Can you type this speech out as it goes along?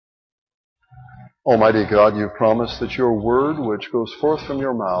Almighty God, you promise that your word which goes forth from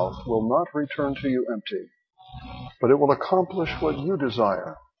your mouth will not return to you empty, but it will accomplish what you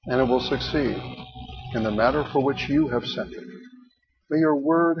desire, and it will succeed in the matter for which you have sent it. May your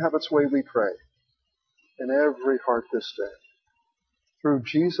word have its way, we pray, in every heart this day. Through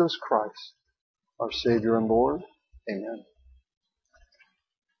Jesus Christ, our Savior and Lord. Amen.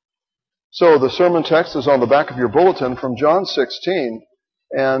 So the sermon text is on the back of your bulletin from John 16,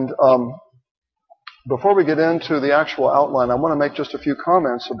 and before we get into the actual outline, I want to make just a few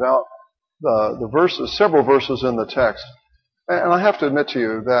comments about the verses, several verses in the text. And I have to admit to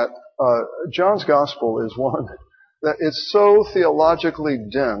you that John's gospel is one that it's so theologically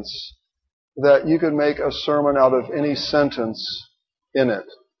dense that you could make a sermon out of any sentence in it.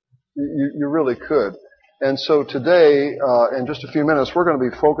 You really could. And so today, in just a few minutes, we're going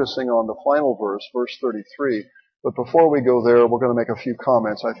to be focusing on the final verse, verse 33. But before we go there, we're going to make a few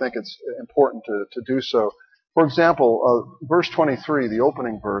comments. I think it's important to do so. For example, verse 23, the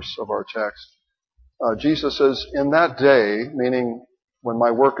opening verse of our text, Jesus says, "In that day," meaning when my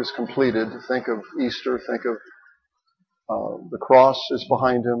work is completed, think of Easter, think of the cross is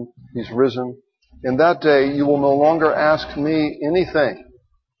behind him, he's risen. "In that day, you will no longer ask me anything."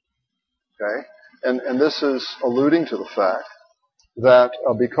 Okay? And this is alluding to the fact that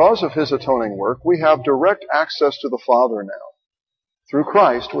because of his atoning work, we have direct access to the Father now. Through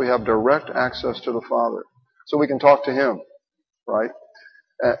Christ, we have direct access to the Father. So we can talk to him, right?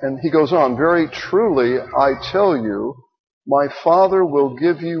 And he goes on, "Very truly, I tell you, my Father will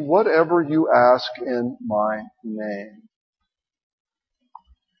give you whatever you ask in my name."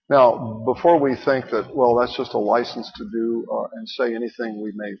 Now, before we think that, well, that's just a license to do and say anything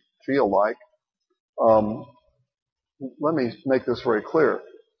we may feel like, let me make this very clear.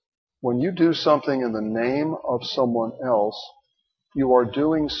 When you do something in the name of someone else, you are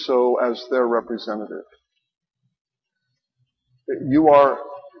doing so as their representative. You are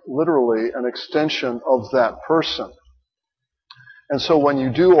literally an extension of that person. And so when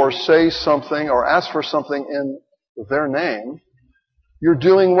you do or say something or ask for something in their name, you're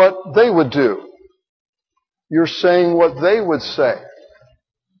doing what they would do. You're saying what they would say.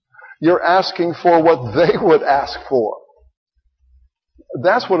 You're asking for what they would ask for.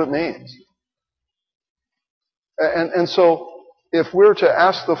 That's what it means. And so if we're to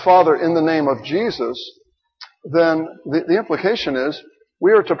ask the Father in the name of Jesus, then the implication is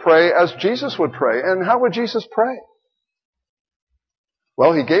we are to pray as Jesus would pray. And how would Jesus pray?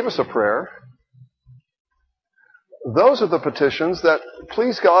 Well, he gave us a prayer. Those are the petitions that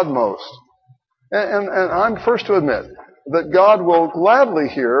please God most. And I'm first to admit that God will gladly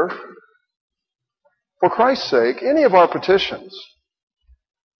hear, for Christ's sake, any of our petitions.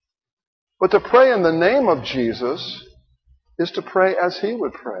 But to pray in the name of Jesus is to pray as he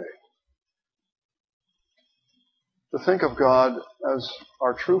would pray. To think of God as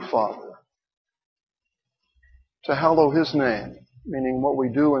our true Father. To hallow his name, meaning what we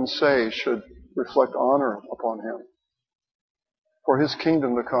do and say should reflect honor upon him. For his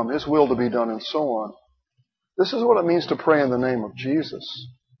kingdom to come, his will to be done, and so on. This is what it means to pray in the name of Jesus.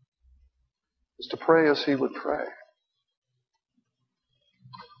 Is to pray as he would pray.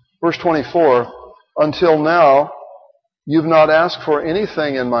 Verse 24, "Until now, you've not asked for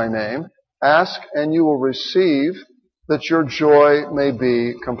anything in my name. Ask and you will receive, that your joy may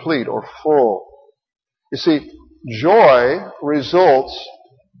be complete," or full. You see, joy results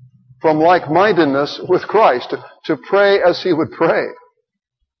from like-mindedness with Christ, to pray as he would pray.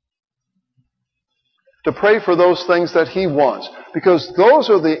 To pray for those things that he wants. Because those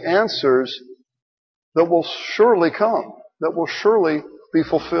are the answers that will surely come, that will surely be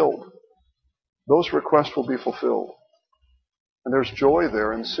fulfilled. Those requests will be fulfilled. And there's joy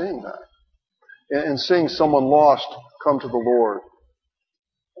there in seeing that. In seeing someone lost come to the Lord.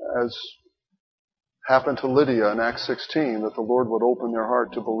 As happened to Lydia in Acts 16, that the Lord would open their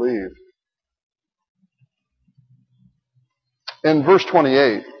heart to believe. In verse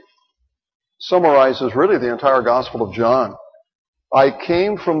 28, summarizes really the entire Gospel of John. "I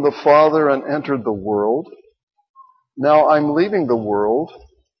came from the Father and entered the world. Now I'm leaving the world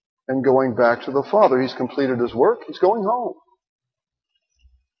and going back to the Father." He's completed his work. He's going home.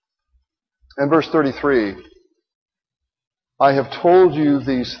 And verse 33, "I have told you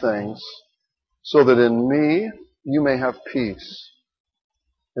these things so that in me you may have peace.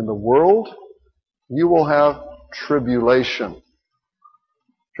 In the world you will have tribulation."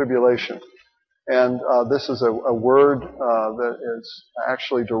 Tribulation. And this is a word that is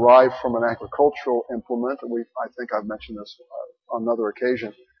actually derived from an agricultural implement. I think I've mentioned this on another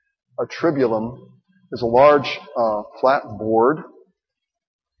occasion. A tribulum is a large flat board,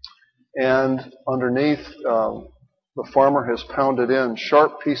 and underneath the farmer has pounded in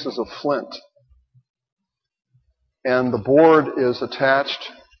sharp pieces of flint. And the board is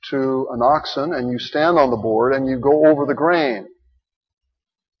attached to an oxen, and you stand on the board and you go over the grain.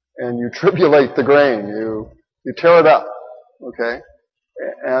 And you tribulate the grain. You tear it up. Okay?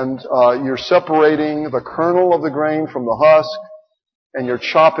 And you're separating the kernel of the grain from the husk, and you're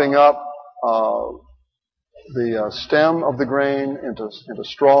chopping up the stem of the grain into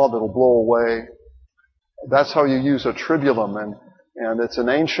straw that'll blow away. That's how you use a tribulum, and it's an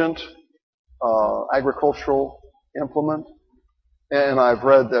ancient agricultural implement. And I've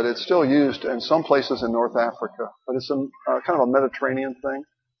read that it's still used in some places in North Africa, but it's kind of a Mediterranean thing.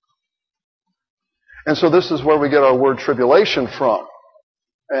 And so this is where we get our word tribulation from.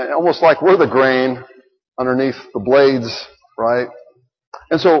 And almost like we're the grain underneath the blades, right?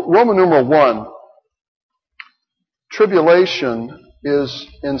 And so Roman numeral 1, tribulation is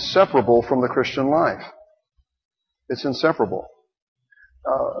inseparable from the Christian life. It's inseparable.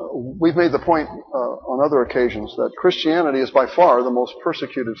 We've made the point on other occasions that Christianity is by far the most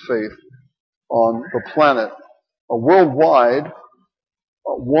persecuted faith on the planet. Worldwide,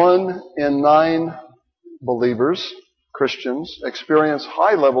 1 in 9 believers, Christians, experience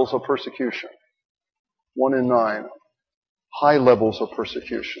high levels of persecution. 1 in 9. High levels of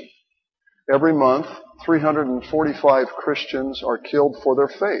persecution. Every month, 345 Christians are killed for their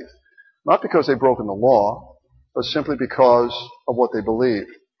faith. Not because they've broken the law, but simply because of what they believe.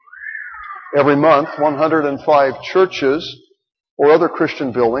 Every month, 105 churches or other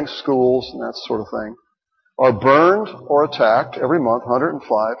Christian buildings, schools, and that sort of thing, are burned or attacked. Every month,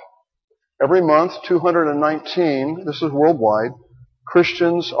 105. Every month, 219, this is worldwide,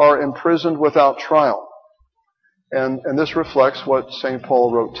 Christians are imprisoned without trial. And this reflects what St.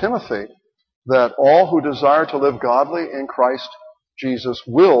 Paul wrote Timothy, that all who desire to live godly in Christ Jesus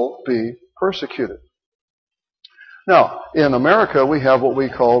will be persecuted. Now, in America, we have what we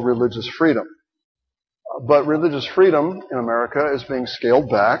call religious freedom. But religious freedom in America is being scaled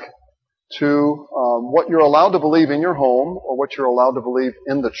back to what you're allowed to believe in your home or what you're allowed to believe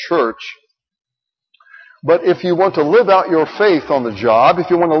in the church. But if you want to live out your faith on the job, if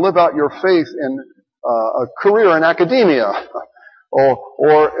you want to live out your faith in a career in academia,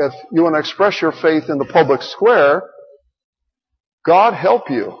 or if you want to express your faith in the public square, God help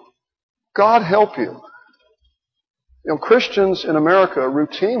you. God help you. You know, Christians in America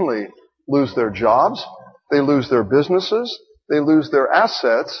routinely lose their jobs, they lose their businesses, they lose their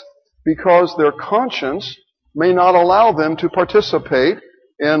assets because their conscience may not allow them to participate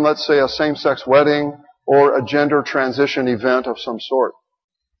in, let's say, a same-sex wedding or a gender transition event of some sort.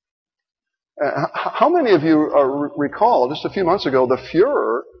 How many of you recall, just a few months ago, the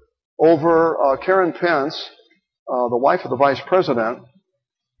furor over Karen Pence, the wife of the vice president,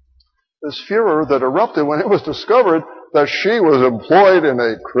 this furor that erupted when it was discovered that she was employed in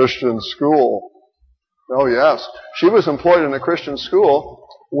a Christian school. Oh yes, she was employed in a Christian school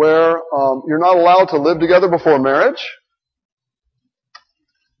where you're not allowed to live together before marriage.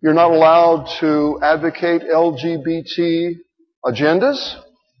 You're not allowed to advocate LGBT agendas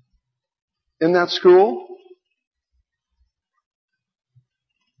in that school.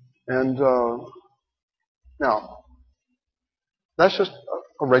 And now, that's just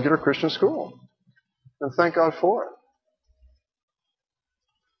a regular Christian school. And thank God for it.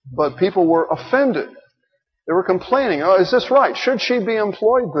 But people were offended. They were complaining, oh, is this right? Should she be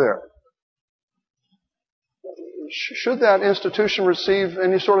employed there? Should that institution receive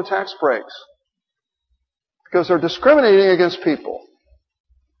any sort of tax breaks? Because they're discriminating against people.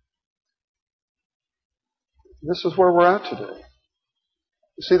 This is where we're at today.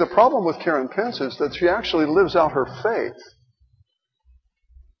 You see, the problem with Karen Pence is that she actually lives out her faith.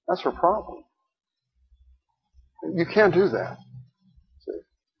 That's her problem. You can't do that. See?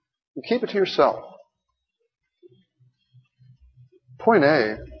 You keep it to yourself. Point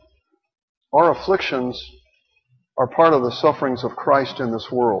A, our afflictions are part of the sufferings of Christ in this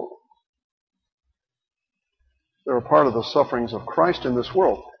world. They're a part of the sufferings of Christ in this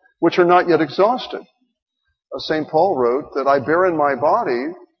world, which are not yet exhausted. St. Paul wrote that I bear in my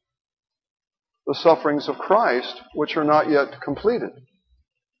body the sufferings of Christ, which are not yet completed.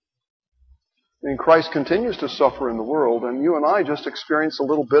 I mean, Christ continues to suffer in the world, and you and I just experience a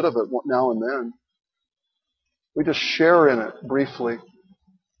little bit of it now and then. We just share in it briefly.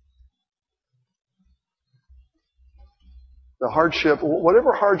 The hardship,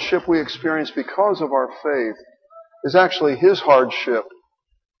 whatever hardship we experience because of our faith, is actually His hardship,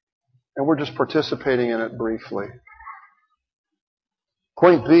 and we're just participating in it briefly.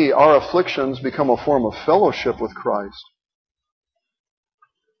 Point B, our afflictions become a form of fellowship with Christ.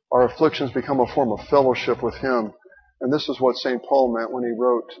 Our afflictions become a form of fellowship with Him. And this is what St. Paul meant when he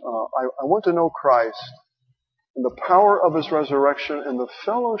wrote, I want to know Christ and the power of His resurrection and the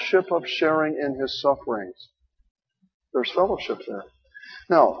fellowship of sharing in His sufferings. There's fellowship there.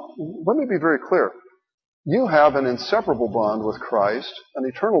 Now, let me be very clear. You have an inseparable bond with Christ, an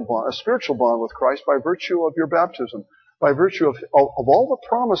eternal bond, a spiritual bond with Christ by virtue of your baptism, by virtue of all the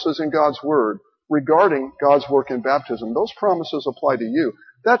promises in God's Word regarding God's work in baptism. Those promises apply to you.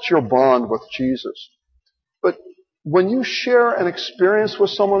 That's your bond with Jesus. But when you share an experience with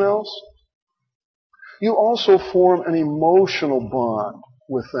someone else, you also form an emotional bond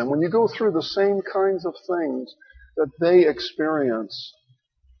with them. When you go through the same kinds of things that they experience,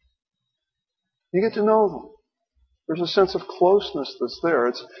 you get to know them. There's a sense of closeness that's there.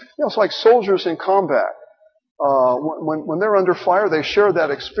 It's like soldiers in combat. When they're under fire, they share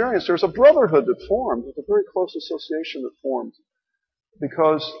that experience. There's a brotherhood that forms. There's a very close association that forms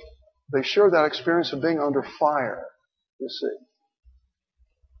because they share that experience of being under fire, you see.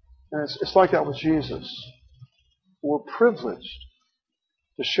 And it's like that with Jesus. We're privileged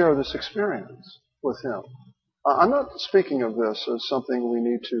to share this experience with Him. I'm not speaking of this as something we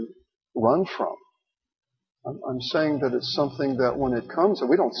need to run from. I'm saying that it's something that when it comes, and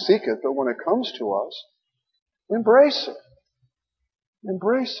we don't seek it, but when it comes to us, embrace it.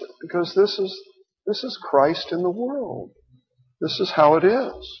 Embrace it, because this is Christ in the world. This is how it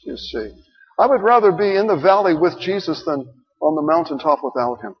is, you see. I would rather be in the valley with Jesus than on the mountaintop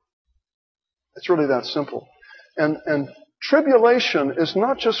without Him. It's really that simple. And tribulation is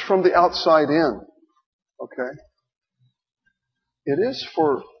not just from the outside in, okay? It is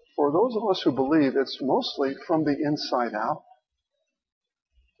for those of us who believe, it's mostly from the inside out.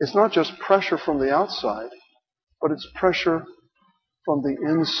 It's not just pressure from the outside, but it's pressure from the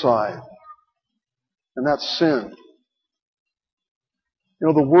inside. And that's sin.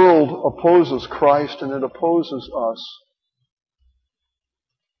 The world opposes Christ and it opposes us.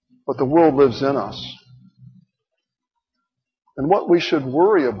 But the world lives in us. And what we should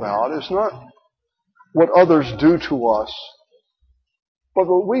worry about is not what others do to us, but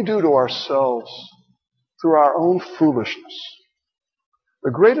what we do to ourselves through our own foolishness.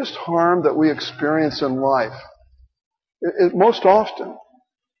 The greatest harm that we experience in life, most often,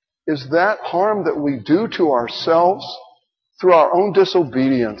 is that harm that we do to ourselves through our own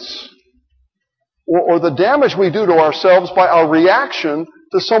disobedience, or the damage we do to ourselves by our reaction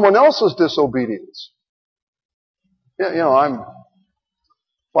to someone else's disobedience. I'm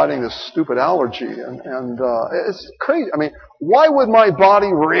fighting this stupid allergy, and it's crazy. I mean, why would my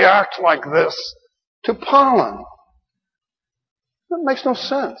body react like this to pollen? That makes no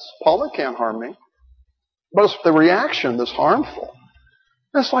sense. Pollen can't harm me. But it's the reaction that's harmful.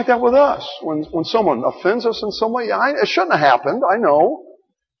 And it's like that with us. When someone offends us in some way, it shouldn't have happened, I know.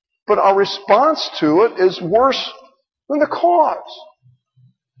 But our response to it is worse than the cause.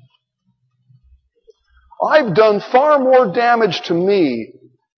 I've done far more damage to me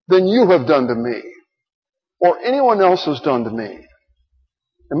than you have done to me, or anyone else has done to me.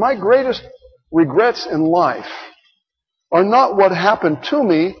 And my greatest regrets in life are not what happened to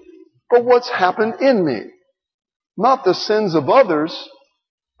me, but what's happened in me. Not the sins of others,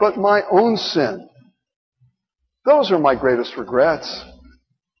 but my own sin. Those are my greatest regrets.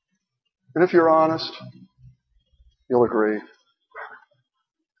 And if you're honest, you'll agree.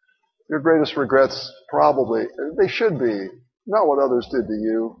 Your greatest regrets probably, they should be, not what others did to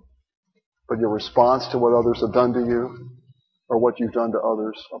you, but your response to what others have done to you, or what you've done to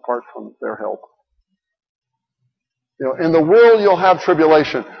others apart from their help. In the world you'll have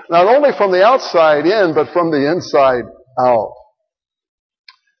tribulation, not only from the outside in, but from the inside out.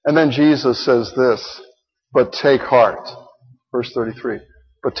 And then Jesus says this, but take heart. Verse 33,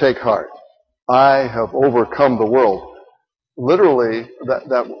 but take heart. I have overcome the world. Literally,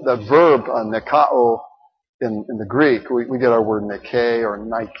 that verb, nekao, in the Greek, we get our word Nike or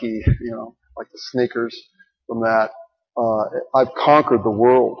Nike, like the sneakers from that. I've conquered the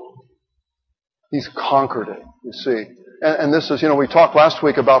world. He's conquered it, you see. And this is, we talked last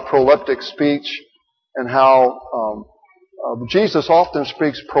week about proleptic speech and how Jesus often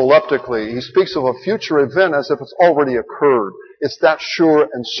speaks proleptically. He speaks of a future event as if it's already occurred. It's that sure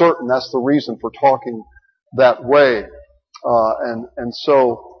and certain. That's the reason for talking that way.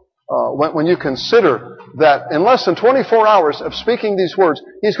 So when you consider that in less than 24 hours of speaking these words,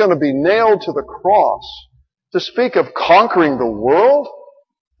 He's going to be nailed to the cross. To speak of conquering the world,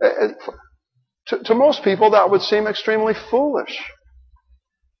 to most people that would seem extremely foolish.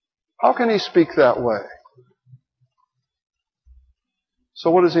 How can He speak that way? So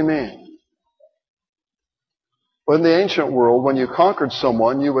what does He mean? Well, in the ancient world, when you conquered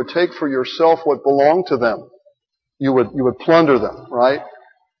someone, you would take for yourself what belonged to them. You would plunder them, right?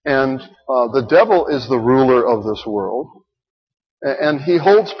 And the devil is the ruler of this world. And he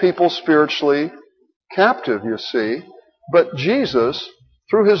holds people spiritually captive, you see. But Jesus,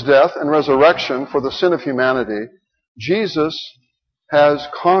 through his death and resurrection for the sin of humanity, Jesus has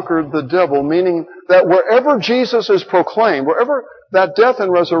conquered the devil, meaning that wherever Jesus is proclaimed, wherever that death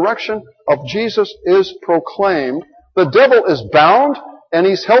and resurrection of Jesus is proclaimed, the devil is bound and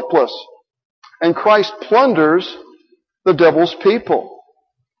he's helpless. And Christ plunders the devil's people.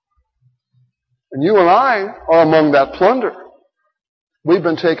 And you and I are among that plunder. We've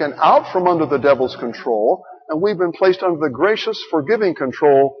been taken out from under the devil's control, and we've been placed under the gracious, forgiving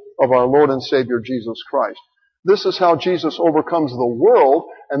control of our Lord and Savior Jesus Christ. This is how Jesus overcomes the world,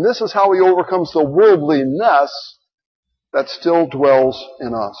 and this is how he overcomes the worldliness that still dwells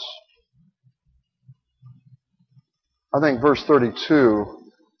in us. I think verse 32,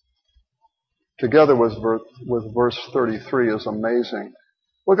 together with verse 33, is amazing.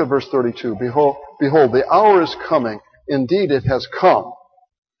 Look at verse 32. Behold, the hour is coming. Indeed, it has come,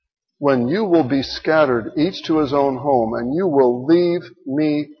 when you will be scattered, each to his own home, and you will leave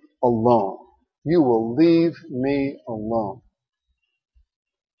me alone. You will leave me alone.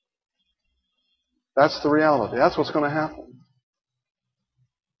 That's the reality. That's what's going to happen.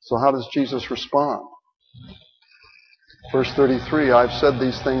 So how does Jesus respond? Verse 33, I've said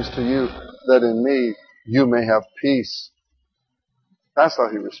these things to you, that in me you may have peace. That's how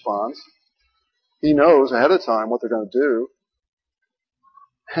he responds. He knows ahead of time what they're going to do,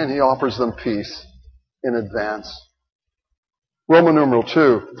 and he offers them peace in advance. Roman numeral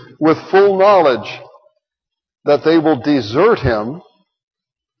 2, with full knowledge that they will desert him,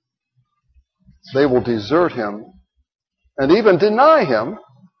 and even deny him,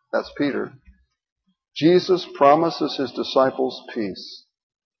 that's Peter, Jesus promises his disciples peace.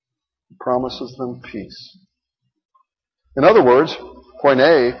 He promises them peace. In other words, point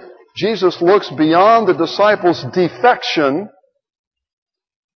A, Jesus looks beyond the disciples' defection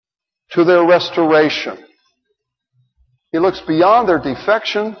to their restoration. He looks beyond their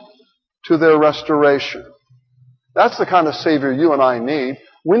defection to their restoration. That's the kind of Savior you and I need.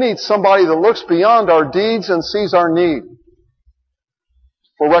 We need somebody that looks beyond our deeds and sees our need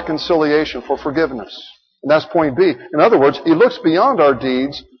for reconciliation, for forgiveness. And that's point B. In other words, he looks beyond our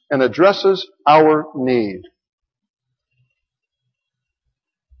deeds and addresses our need.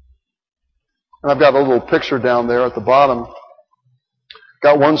 And I've got a little picture down there at the bottom.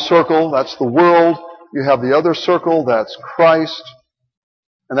 Got one circle, that's the world. You have the other circle, that's Christ.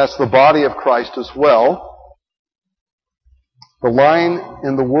 And that's the body of Christ as well. The line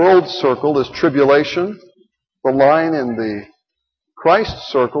in the world circle is tribulation. The line in the Christ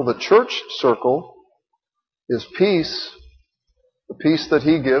circle, the church circle, is peace. The peace that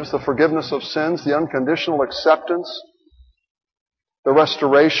he gives, the forgiveness of sins, the unconditional acceptance, the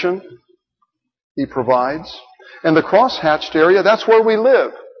restoration he provides. And the cross-hatched area, that's where we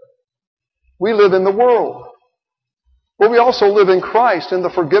live. We live in the world. But we also live in Christ, in the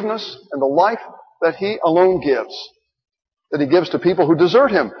forgiveness and the life that he alone gives. That he gives to people who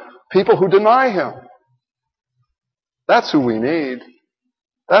desert him, people who deny him. That's who we need.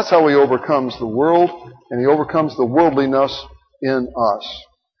 That's how he overcomes the world, and he overcomes the worldliness in us.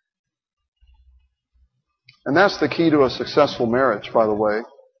 And that's the key to a successful marriage, by the way.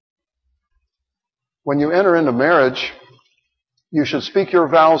 When you enter into marriage, you should speak your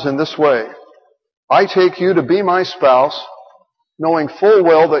vows in this way. I take you to be my spouse, knowing full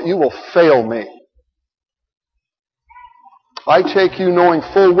well that you will fail me. I take you knowing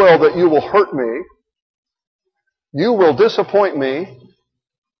full well that you will hurt me. You will disappoint me.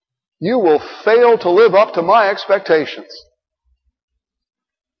 You will fail to live up to my expectations.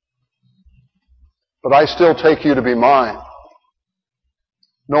 But I still take you to be mine,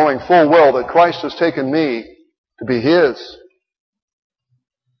 knowing full well that Christ has taken me to be his.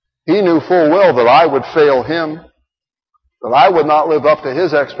 He knew full well that I would fail him, that I would not live up to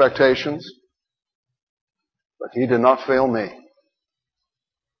his expectations, but he did not fail me.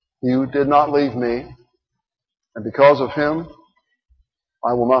 You did not leave me, and because of him,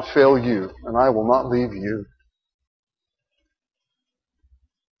 I will not fail you, and I will not leave you.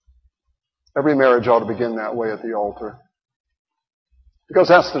 Every marriage ought to begin that way at the altar. Because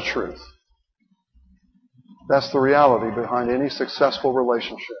that's the truth. That's the reality behind any successful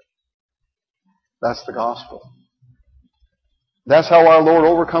relationship. That's the gospel. That's how our Lord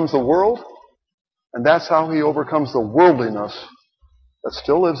overcomes the world, and that's how he overcomes the worldliness that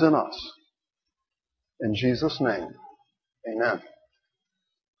still lives in us. In Jesus' name, amen.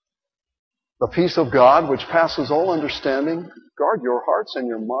 The peace of God, which passes all understanding, guard your hearts and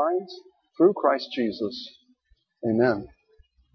your minds through Christ Jesus. Amen.